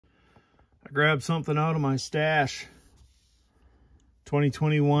Grab something out of my stash.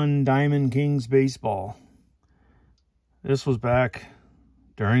 2021 Diamond Kings Baseball. This was back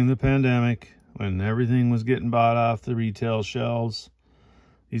during the pandemic when everything was getting bought off the retail shelves.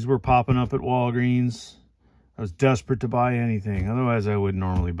 These were popping up at Walgreens. I was desperate to buy anything. Otherwise, I would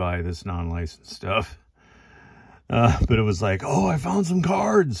normally buy this non-licensed stuff. But it was like, oh, I found some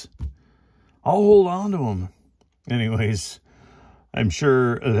cards. I'll hold on to them. Anyways, I'm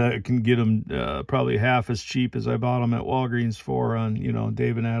sure that I can get them probably half as cheap as I bought them at Walgreens for on, you know,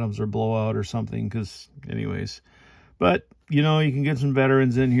 Dave & Adams or Blowout or something. Because, anyways. But, you know, you can get some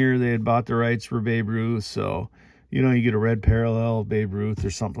veterans in here. They had bought the rights for Babe Ruth. So, you know, you get a red parallel of Babe Ruth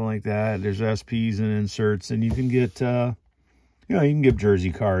or something like that. There's SPs and inserts. And you can get, you know, you can get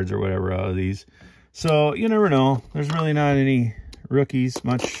jersey cards or whatever out of these. So, you never know. There's really not any rookies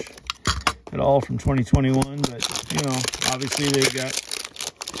much at all from 2021. But, you know, obviously they've got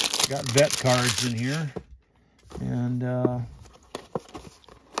vet cards in here. And,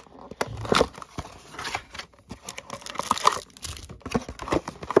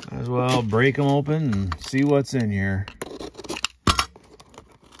 as well break them open and see what's in here.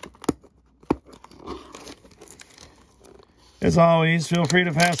 As always, feel free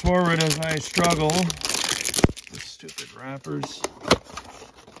to fast forward as I struggle with stupid wrappers.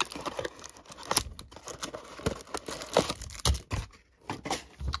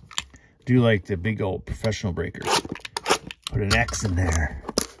 Do like the big old professional breakers. Put an X in there.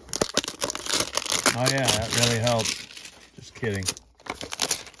 Oh yeah, that really helps. Just kidding.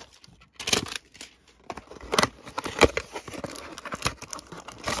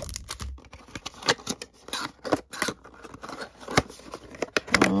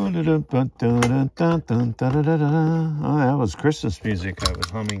 Oh, that was Christmas music I was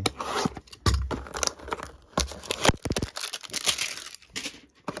humming.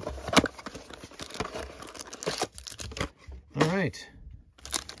 All right.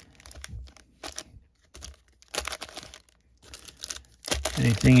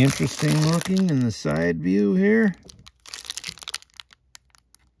 Anything interesting looking in the side view here?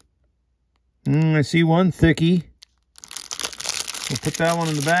 I see one thickie. We'll put that one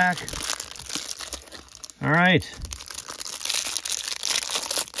in the back. All right.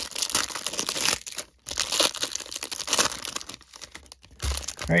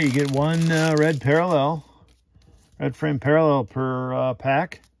 All right, you get one red frame parallel per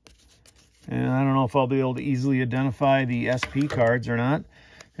pack. And I don't know if I'll be able to easily identify the SP cards or not.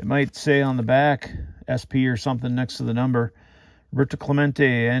 It might say on the back, SP or something next to the number. Roberto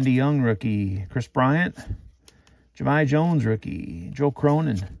Clemente, Andy Young rookie, Chris Bryant, Jemai Jones rookie, Joe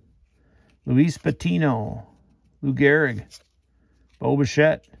Cronin, Luis Patino, Lou Gehrig, Bo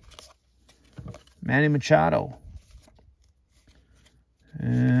Bichette, Manny Machado.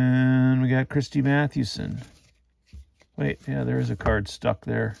 And we got Christy Mathewson. Wait, yeah, there is a card stuck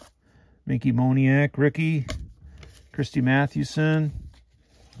there. Mickey Moniak rookie, Christy Mathewson.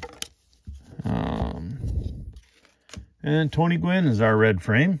 And Tony Gwynn is our red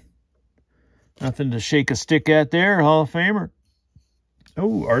frame. Nothing to shake a stick at there. Hall of Famer.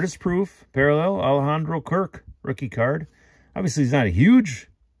 Oh, artist proof. Parallel. Alejandro Kirk. Rookie card. Obviously, he's not a huge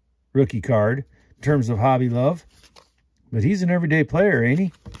rookie card in terms of hobby love. But he's an everyday player, ain't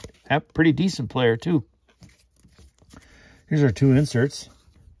he? A pretty decent player, too. Here's our two inserts.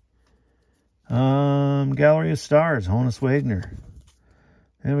 Gallery of Stars. Honus Wagner.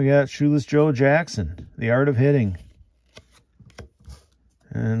 And we got Shoeless Joe Jackson. The Art of Hitting.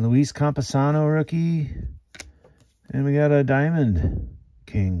 And Luis Campusano rookie. And we got a Diamond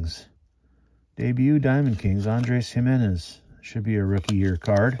Kings. Debut Diamond Kings. Andres Jimenez. Should be a rookie year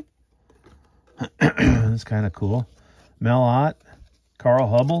card. That's kind of cool. Mel Ott. Carl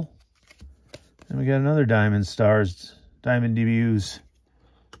Hubble. And we got another Diamond Stars. Diamond debuts.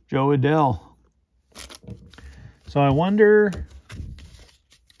 Joe Adell. So I wonder...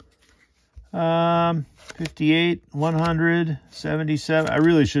 58, 100, 77. I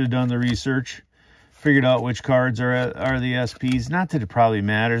really should have done the research. Figured out which cards are the SPs. Not that it probably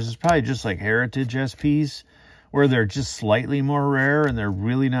matters. It's probably just like Heritage SPs, where they're just slightly more rare and they're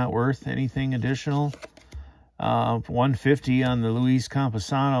really not worth anything additional. 150 on the Luis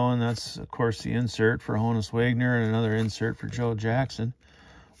Campusano, and that's, of course, the insert for Honus Wagner and another insert for Joe Jackson.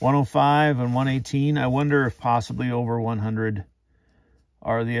 105 and 118. I wonder if possibly over 100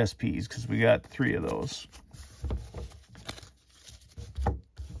 are the SPs, because we got 3 of those.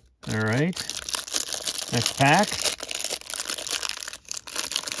 All right. Next pack.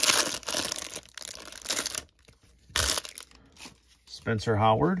 Spencer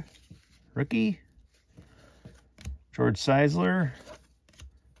Howard, rookie. George Seisler,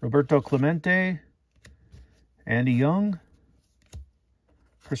 Roberto Clemente, Andy Young,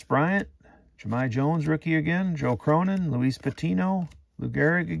 Chris Bryant, Jahmai Jones, rookie again, Joe Cronin, Luis Patino, Lou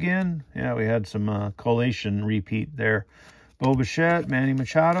Gehrig again. Yeah, we had some collation repeat there. Bo Bichette, Manny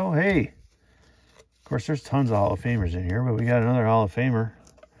Machado. Hey, of course, there's tons of Hall of Famers in here, but we got another Hall of Famer,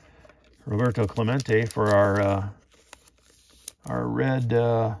 Roberto Clemente, for our red,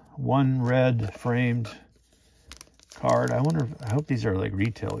 one red framed card. I hope these are like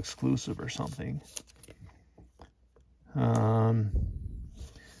retail exclusive or something. Oh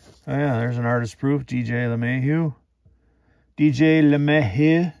yeah, there's an artist proof, DJ LeMahieu. DJ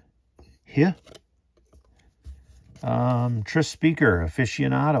LeMahieu. Here. Tris Speaker,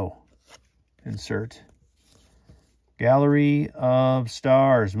 aficionado. Insert. Gallery of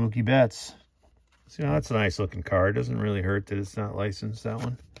Stars, Mookie Betts. See, that's a nice looking card. Doesn't really hurt that it's not licensed, that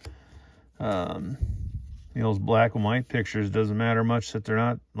one. Those black and white pictures, doesn't matter much that they're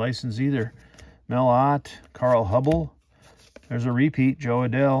not licensed either. Mel Ott, Carl Hubble. There's a repeat, Joe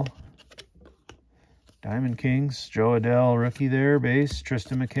Adell. Diamond Kings, Joe Adell, rookie there, base.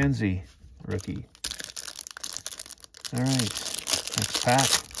 Tristan McKenzie, rookie. All right, next pack.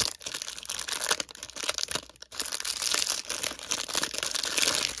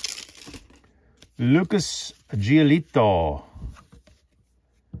 Lucas Giolito.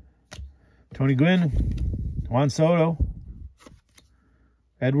 Tony Gwynn. Juan Soto.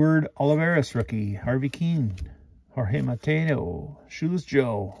 Edward Olivares, rookie. Harvey Keene. Jorge Mateo. Shoeless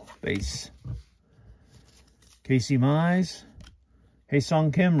Joe, base. Casey Mize.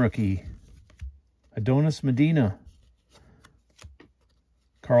 Hae-Sung Kim, rookie. Adonis Medina.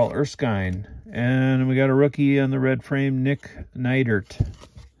 Carl Erskine. And we got a rookie on the red frame, Nick Neidert.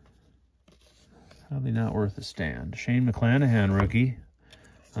 Probably not worth a stand. Shane McClanahan, rookie,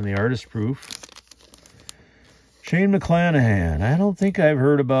 on the artist proof. Shane McClanahan. I don't think I've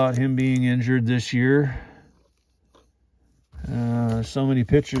heard about him being injured this year. So many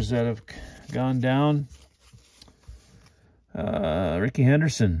pitchers that have gone down. Ricky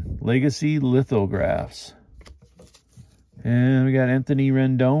Henderson, Legacy Lithographs. And we got Anthony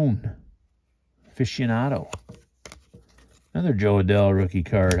Rendon, aficionado. Another Joe Adell rookie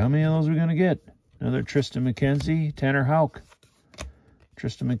card. How many of those are we going to get? Another Tristan McKenzie, Tanner Houck.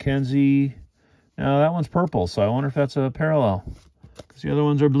 Tristan McKenzie. Now, that one's purple, so I wonder if that's a parallel. Because the other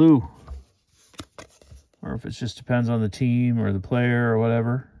ones are blue. Or if it just depends on the team or the player or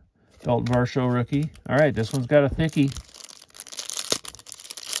whatever. Dalton Varsho rookie. All right, this one's got a thickie.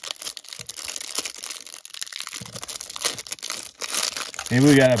 Maybe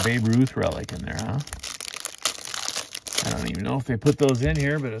we got a Babe Ruth relic in there, huh? I don't even know if they put those in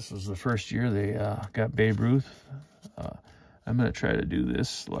here, but this was the first year they got Babe Ruth. I'm going to try to do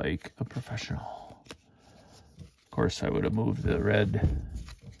this like a professional. Of course, I would have moved the red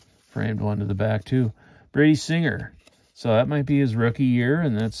framed one to the back, too. Brady Singer. So that might be his rookie year,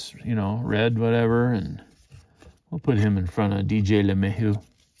 and that's, you know, red, whatever. And we'll put him in front of DJ LeMahieu.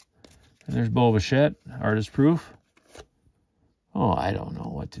 And there's Bo Bichette, artist proof. Oh, I don't know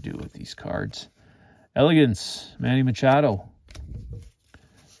what to do with these cards. Elegance, Manny Machado.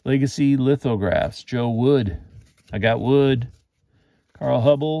 Legacy Lithographs, Joe Wood. I got Wood. Carl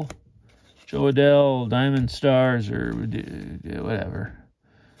Hubble. Joe Adell, Diamond Stars, or whatever.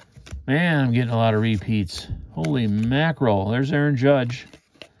 Man, I'm getting a lot of repeats. Holy mackerel. There's Aaron Judge.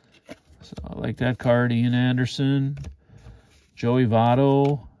 So I like that card. Ian Anderson. Joey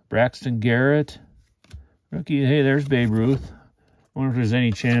Votto. Braxton Garrett. Rookie. Hey, there's Babe Ruth. I wonder if there's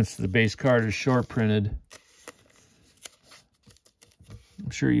any chance the base card is short printed. I'm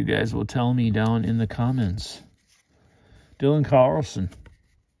sure you guys will tell me down in the comments. Dylan Carlson,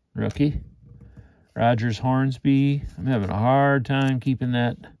 rookie. Rogers Hornsby. I'm having a hard time keeping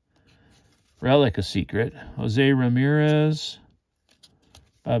that relic a secret. Jose Ramirez.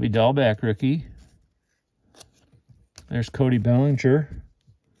 Bobby Dahlbeck, rookie. There's Cody Bellinger.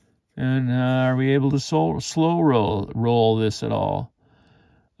 And are we able to slow roll this at all?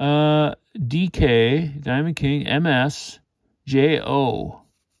 DK, Diamond King, MS, J.O.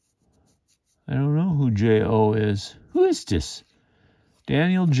 I don't know who J.O. is. Who is this?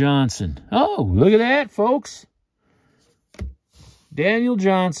 Daniel Johnson. Oh, look at that, folks. Daniel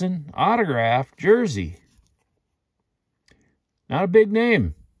Johnson, autographed jersey. Not a big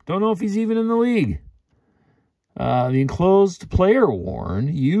name. Don't know if he's even in the league. The enclosed player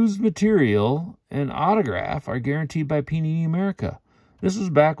worn, used material, and autograph are guaranteed by Panini America. This was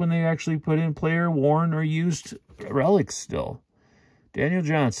back when they actually put in player worn or used relics still. Daniel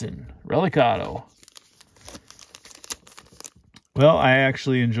Johnson, relic auto. Well, I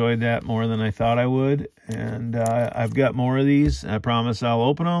actually enjoyed that more than I thought I would, And I've got more of these. I promise I'll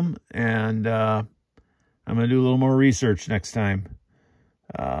open them. And I'm going to do a little more research next time.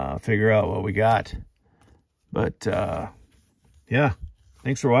 Figure out what we got. But, yeah.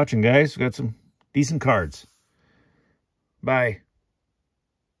 Thanks for watching, guys. We got some decent cards. Bye.